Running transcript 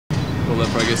Well,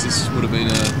 I guess this would have been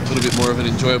a little bit more of an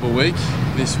enjoyable week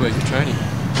this week of training.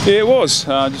 Yeah, it was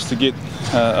just to get,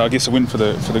 I guess, a win for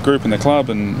the group and the club,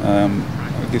 and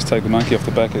I guess take the monkey off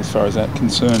the back as far as that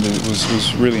concerned. It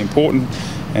was really important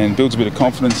and builds a bit of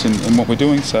confidence in what we're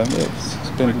doing. So yeah, it's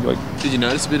been a good week. Did you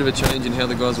notice a bit of a change in how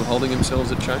the guys were holding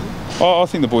themselves at training? I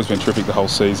think the boys have been terrific the whole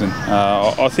season.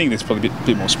 I think there's probably a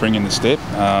bit more spring in the step.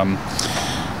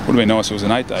 Would have been nice if it was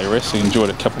an 8-day rest. We enjoyed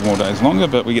it a couple more days longer,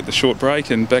 but we get the short break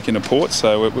and back into Port.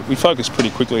 So we focused pretty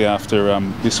quickly after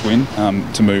this win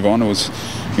to move on. You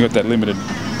got that limited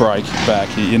break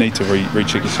back. You need to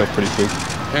recheck yourself pretty quick.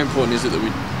 How important is it that we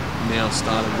now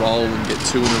start a roll and get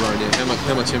 2 in a row now?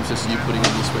 How much emphasis are you putting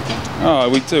on this weekend? Oh,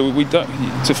 we do. We don't.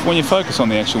 When you focus on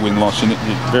the actual win-loss, you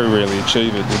very rarely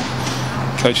achieve it.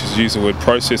 Coaches use the word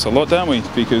process a lot, don't we?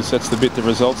 Because that's the bit that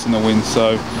results in the win.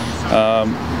 So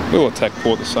we'll attack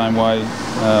Port the same way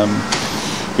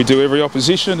we do every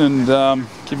opposition, and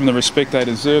give them the respect they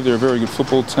deserve. They're a very good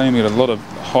football team. We've got a lot of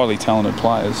highly talented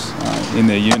players in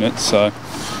their unit. So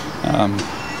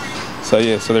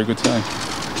yeah, so they're a good team.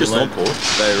 Just on Port,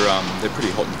 they're pretty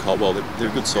hot and cold. Well, they're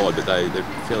a good side, but they're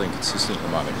fairly inconsistent at the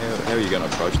moment. How are you going to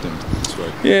approach them this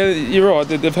week? Yeah, you're right.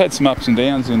 They've had some ups and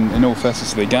downs in all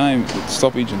facets of their game,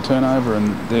 stoppage and turnover,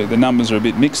 and the numbers are a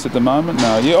bit mixed at the moment.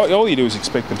 All you do is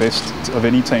expect the best of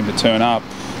any team to turn up.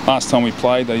 Last time we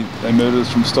played, they murdered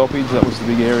us from stoppage. That was the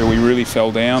big area we really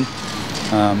fell down.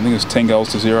 I think it was 10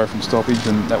 goals to 0 from stoppage,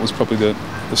 and that was probably the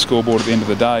scoreboard at the end of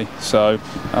the day. So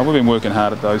we've been working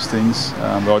hard at those things.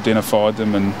 We identified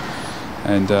them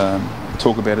and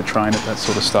talk about it, train it, that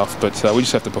sort of stuff. But we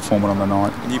just have to perform it on the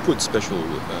night. And you put special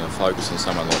focus on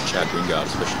someone like Chad Wingard,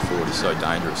 especially forward. He's so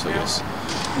dangerous, I guess.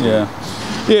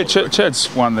 Yeah.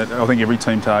 Chad's one that I think every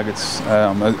team targets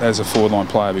as a forward line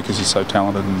player because he's so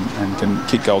talented and can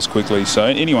kick goals quickly. So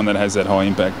anyone that has that high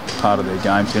impact part of their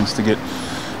game tends to get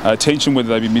attention, whether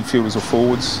they be midfielders or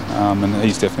forwards, and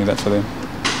he's definitely that for them.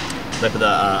 The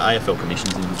AFL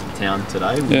Commission's in town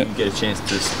today. Will you get a chance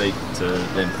to speak to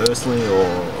them personally, or?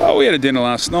 Oh, we had a dinner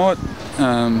last night.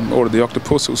 Ordered the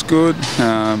octopus. It was good.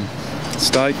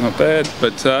 Steak, not bad.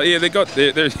 But yeah,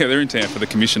 they're in town for the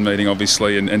Commission meeting,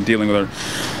 obviously, and dealing with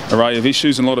an array of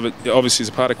issues. And a lot of it, obviously, is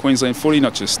a part of Queensland footy,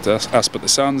 not just us but the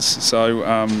Suns. So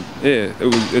yeah,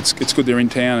 it's good they're in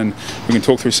town, and we can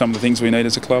talk through some of the things we need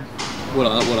as a club. What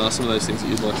are some of those things that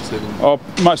you'd like to see them? Oh,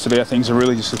 most of our things are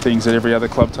really just the things that every other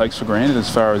club takes for granted,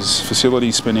 as far as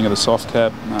facilities, spending of the soft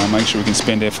cap, make sure we can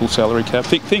spend our full salary cap,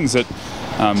 things that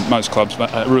most clubs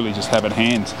really just have at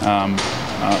hand.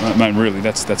 I mean, really,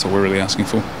 that's all we're really asking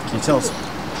for. Can you tell us?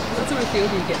 What sort of feel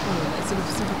do you get from that sort of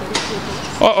sympathetic people?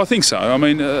 I think so. I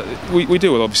mean, we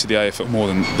deal with obviously the AFL more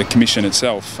than the Commission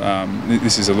itself.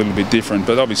 This is a little bit different,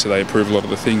 but obviously they approve a lot of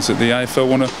the things that the AFL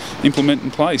want to implement in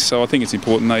place. So I think it's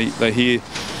important they hear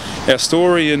our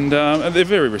story, and they're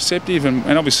very receptive, and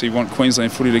obviously want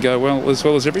Queensland footy to go well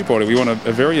as everybody. We want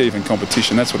a very even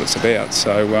competition. That's what it's about.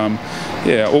 So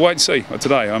yeah, we'll wait and see.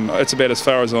 Today, that's about as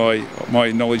far as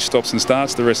my knowledge stops and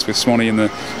starts. The rest with Swanee and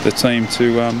the team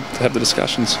to have the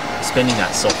discussions. Spending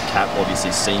that soft cap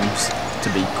obviously seems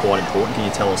to be quite important. Can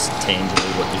you tell us tangibly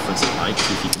what difference it makes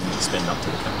if you can spend up to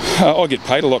the cap? I get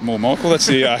paid a lot more, Michael. That's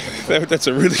that's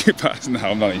a really good part. No,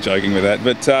 I'm not joking with that.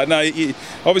 But no,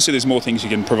 obviously there's more things you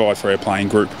can provide for our playing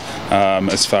group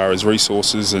as far as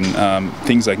resources and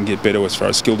things they can get better as far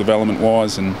as skill development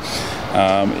wise, and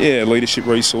yeah, leadership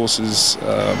resources,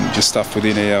 just stuff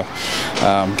within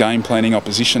our game planning,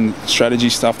 opposition strategy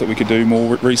stuff that we could do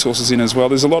more resources in as well.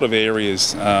 There's a lot of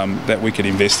areas that we could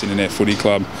invest in our footy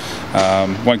club.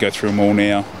 Won't go through them all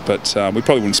now, but we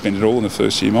probably wouldn't spend it all in the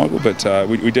first year, Michael. But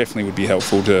we definitely would be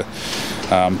helpful to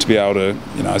be able to,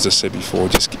 as I said before,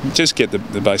 just get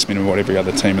the base minimum of what every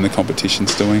other team in the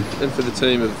competition's doing. And for the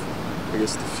team of, I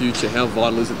guess, the future, how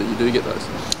vital is it that you do get those?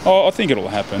 Oh, I think it'll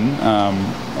happen.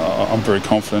 I'm very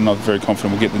confident. I'm very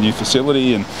confident we'll get the new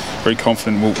facility, and very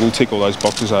confident we'll tick all those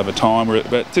boxes over time.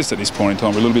 But just at this point in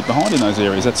time, we're a little bit behind in those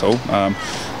areas, that's all.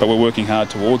 But we're working hard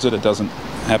towards it. It doesn't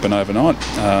happen overnight.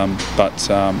 But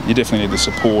you definitely need the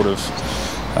support of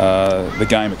the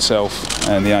game itself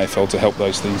and the AFL to help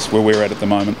those things where we're at the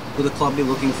moment. Will the club be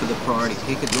looking for the priority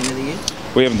pick at the end of the year?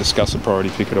 We haven't discussed the priority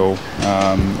pick at all.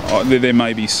 There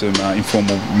may be some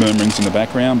informal murmurings in the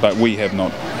background, but we have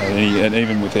not had any, and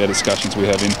even with our discussions we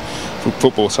have in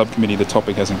football subcommittee, the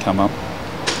topic hasn't come up.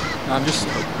 Just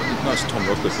nice. Tom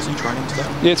Rockcliffe, was he training today?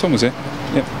 Yeah, Tom was there.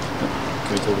 Yep.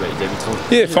 Can we talk about your debut, Tom?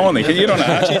 Yeah, finally. Can you get on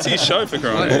Archie? It's his show for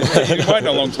crying out loud. You've been waiting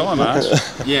a long time, Arch.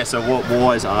 Yeah, so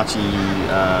why has Archie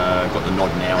got the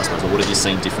nod now, I suppose? Or what have you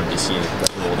seen different this year?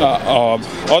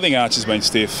 I think Archie's been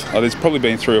stiff. There's probably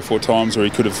been 3 or 4 times where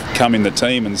he could have come in the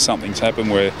team and something's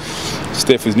happened where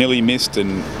Steph was nearly missed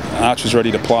and Archie was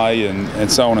ready to play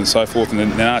and so on and so forth, and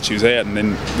then Archie was out, and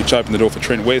then which opened the door for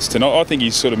Trent West. And I think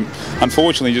he's sort of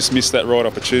unfortunately just missed that right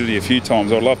opportunity a few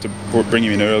times. I'd love to bring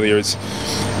him in earlier. It's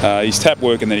his tap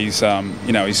work and then his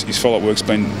his follow-up work's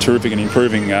been terrific and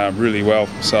improving really well.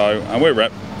 So we're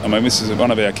wrapped. I mean, this is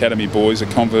one of our academy boys, a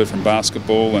convert from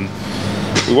basketball, and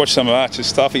we watched some of Arch's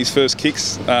stuff, his first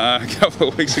kicks a couple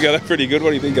of weeks ago. They're pretty good. What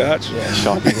do you think, Arch? Yeah,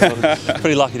 shocking.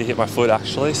 Pretty lucky to hit my foot,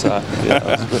 actually. So, yeah,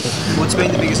 that was good. What's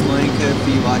been the biggest learning curve for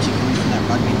you, Archie, coming from that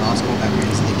rugby and basketball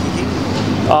background? Is it the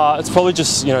kicking? It's probably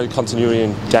just, continuity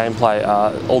in gameplay.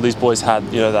 All these boys had,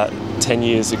 that 10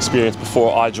 years experience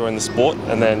before I joined the sport,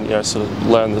 and then, sort of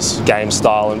learn this game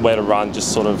style and where to run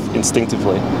just sort of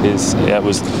instinctively it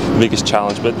was the biggest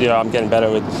challenge. But, I'm getting better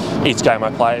with each game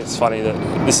I play. It's funny that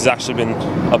this has actually been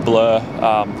a blur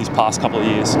these past couple of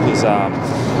years because,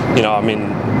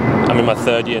 I'm in my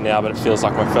 3rd year now, but it feels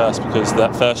like my first because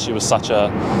that first year was such a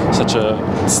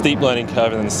steep learning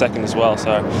curve, and then the second as well.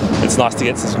 So it's nice to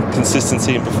get some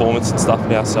consistency in performance and stuff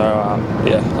now. So I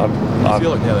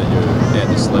feel like now that you're at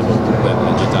this level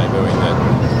and you're debuting,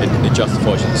 that it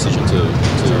justifies your decision to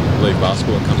leave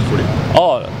basketball and come to footy.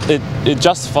 Oh, it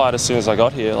justified as soon as I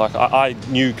got here. Like I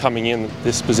knew coming in,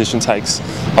 this position takes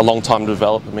a long time to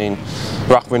develop. I mean,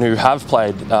 ruckmen who have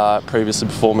played previously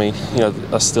before me,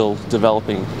 are still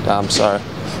developing. From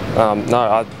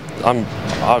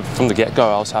the get-go,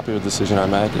 I was happy with the decision I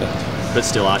made. Yeah. But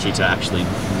still, Archie, to actually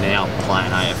now play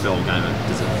an AFL game,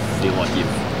 does it feel like you've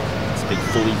been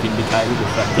fully vindicated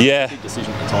with that? Yeah. Big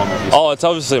decision at the time, obviously. Oh, it's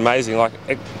obviously amazing. Like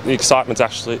the excitement's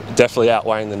actually definitely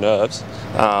outweighing the nerves.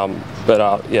 I'm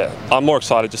more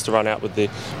excited just to run out with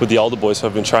the older boys who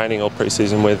I've been training all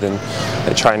pre-season with and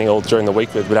training all during the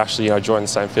week with, but actually join the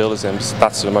same field as them.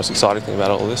 That's the most exciting thing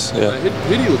about all of this. Yeah.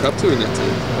 Who do you look up to in that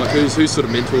team? Like who sort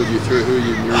of mentored you through? Who are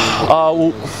you mirroring?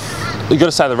 Well, you've got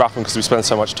to say the ruckman because we spend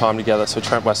so much time together. So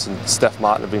Trent West and Steph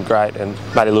Martin have been great, and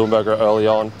Matty Leuenberger early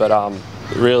on, but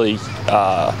really.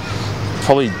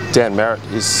 Probably Dan Merritt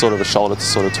is sort of a shoulder to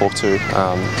sort of talk to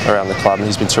around the club, and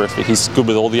he's been terrific. He's good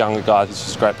with all the younger guys. He's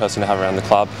just a great person to have around the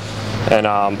club. And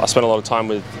I spent a lot of time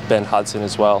with Ben Hudson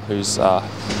as well, who's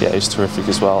he's terrific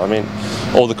as well. I mean,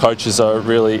 all the coaches are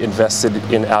really invested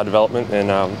in our development, and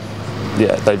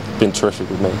they've been terrific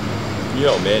with me.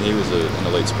 Your old man, he was an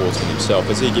elite sportsman himself.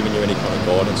 Has he given you any kind of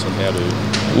guidance on how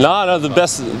to? No.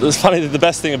 It's funny. The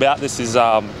best thing about this is.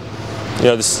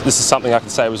 This is something I can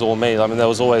say was all me. I mean, there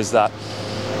was always that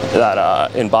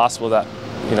in basketball that,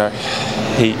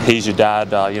 he's your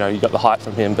dad, you got the height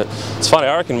from him. But it's funny,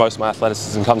 I reckon most of my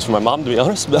athleticism comes from my mum, to be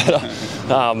honest. But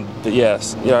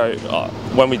yes,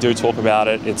 when we do talk about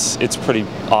it, it's pretty,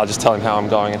 I just tell him how I'm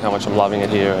going and how much I'm loving it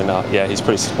here. And he's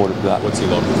pretty supportive of that. What's he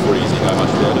like with footy? Does he know much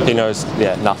about it? He knows,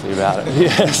 nothing about it.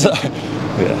 Yeah, so.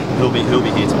 Yeah. He'll be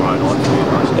here tomorrow night for you,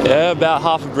 right? Yeah, about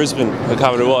half of Brisbane are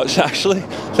coming to watch, actually.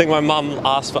 I think my mum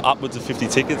asked for upwards of 50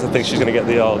 tickets. I think she's going to get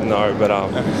the old no, but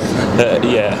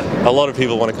a lot of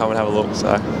people want to come and have a look,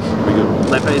 so we're good.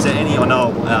 Leppitsch, is there any, I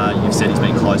know you've said he's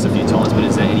been close a few times, but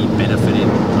is there any benefit in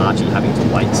Archie having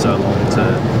to wait so long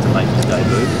to make his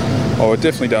debut? Oh, it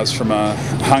definitely does from a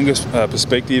hunger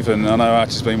perspective, and I know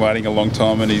Archie's been waiting a long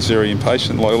time and he's very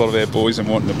impatient, like a lot of our boys, and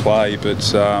wanting to play.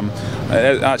 But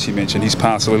as Archie mentioned, his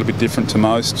path's a little bit different to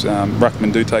most.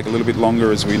 Ruckmen do take a little bit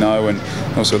longer, as we know, and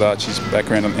also with Archie's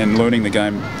background and learning the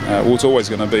game, it's always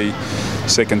going to be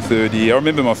second, third year. I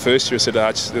remember my first year, I said to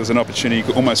Archie, there was an opportunity,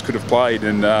 he almost could have played,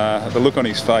 and the look on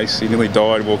his face, he nearly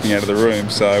died walking out of the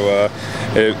room. So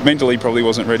mentally probably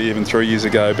wasn't ready even 3 years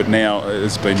ago, but now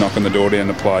it's been knocking the door down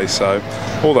to play. So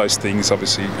all those things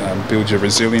obviously build your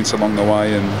resilience along the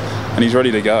way, and he's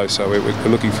ready to go. So we're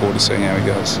looking forward to seeing how he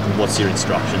goes. What's your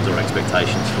instructions or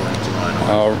expectations for him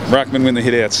tomorrow night? Ruckman win the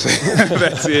hit-outs.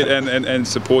 That's it, and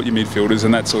support your midfielders,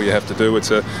 and that's all you have to do.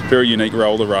 It's a very unique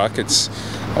role to ruck. It's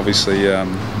obviously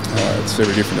it's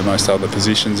very different to most other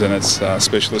positions, and it's a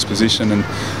specialist position, and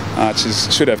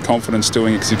Archers should have confidence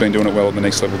doing it because he's been doing it well at the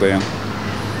next level down.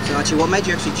 So Archie, what made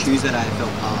you actually choose that AFL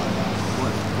path?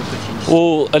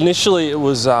 Well, initially it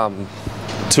was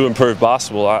to improve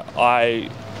basketball. I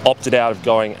opted out of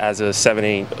going as a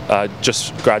 17,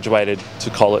 just graduated to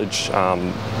college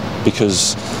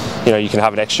because you can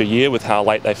have an extra year with how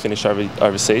late they finish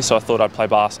overseas. So I thought I'd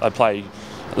play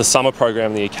the summer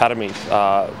program in the academy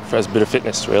as a bit of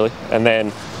fitness, really. And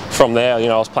then from there,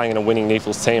 I was playing in a winning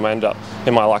NEFLS team. I ended up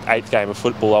in my 8th game of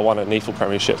football, I won a NEFL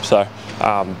premiership. So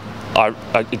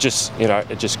it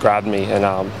just grabbed me, and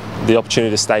the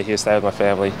opportunity to stay here, stay with my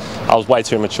family. I was way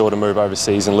too immature to move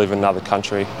overseas and live in another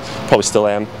country. Probably still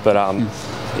am, but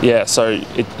yeah. So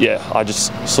I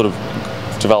just sort of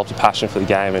developed a passion for the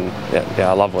game, and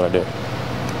I love what I do.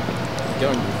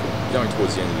 Going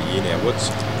towards the end of the year now,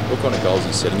 what kind of goals are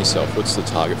you setting yourself? What's the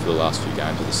target for the last few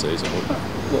games of the season?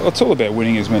 Well, it's all about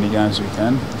winning as many games as we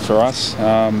can for us.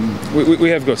 We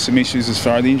have got some issues as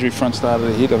far as the injury front started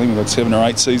to hit. I think we've got 7 or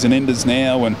 8 season enders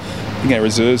now, and I think our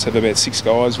reserves have about 6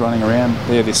 guys running around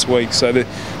there this week. So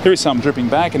there is some dripping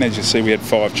back, and as you see, we had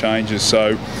 5 changes.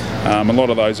 So a lot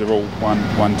of those are all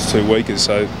 1 to 2 weekers.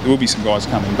 So there will be some guys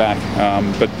coming back.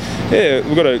 But yeah,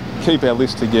 we've got to keep our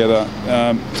list together.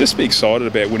 Just be excited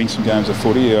about winning some games of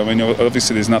footy. I mean,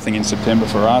 obviously there's nothing in September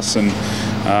for us, and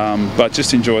but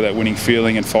just enjoy that winning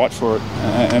feeling and fight for it,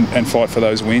 and fight for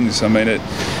those wins. I mean,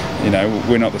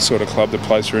 we're not the sort of club that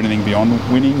plays for anything beyond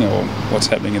winning or what's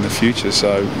happening in the future,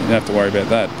 so you don't have to worry about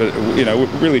that. But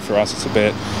really for us, it's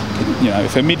about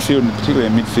if our midfield, and particularly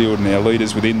our midfield and our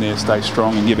leaders within there, stay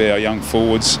strong and give our young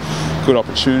forwards good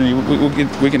opportunity,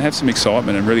 we can have some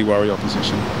excitement and really worry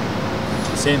opposition.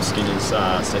 Sam Skinner's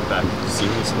setback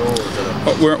serious at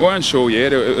all? We're unsure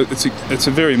yet. It's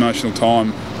a very emotional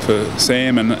time for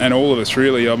Sam and all of us,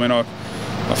 really. I mean, I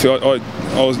feel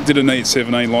I did a knee at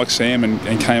 17 like Sam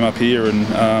and came up here, and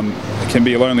it can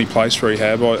be a lonely place,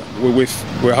 rehab.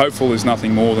 We're hopeful there's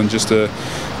nothing more than just a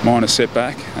minor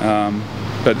setback,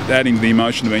 but adding to the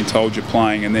emotion of being told you're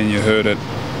playing and then you heard it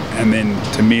and then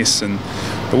to miss,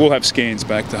 but we'll have scans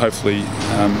back to hopefully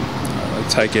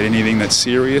take out anything that's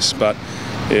serious. But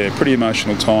yeah, pretty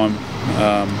emotional time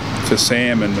for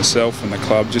Sam and myself and the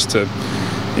club, just to,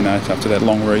 after that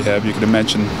long rehab, you could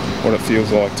imagine what it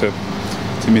feels like to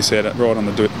miss out right on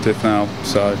the death nail.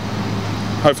 So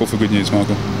hopeful for good news,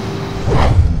 Michael.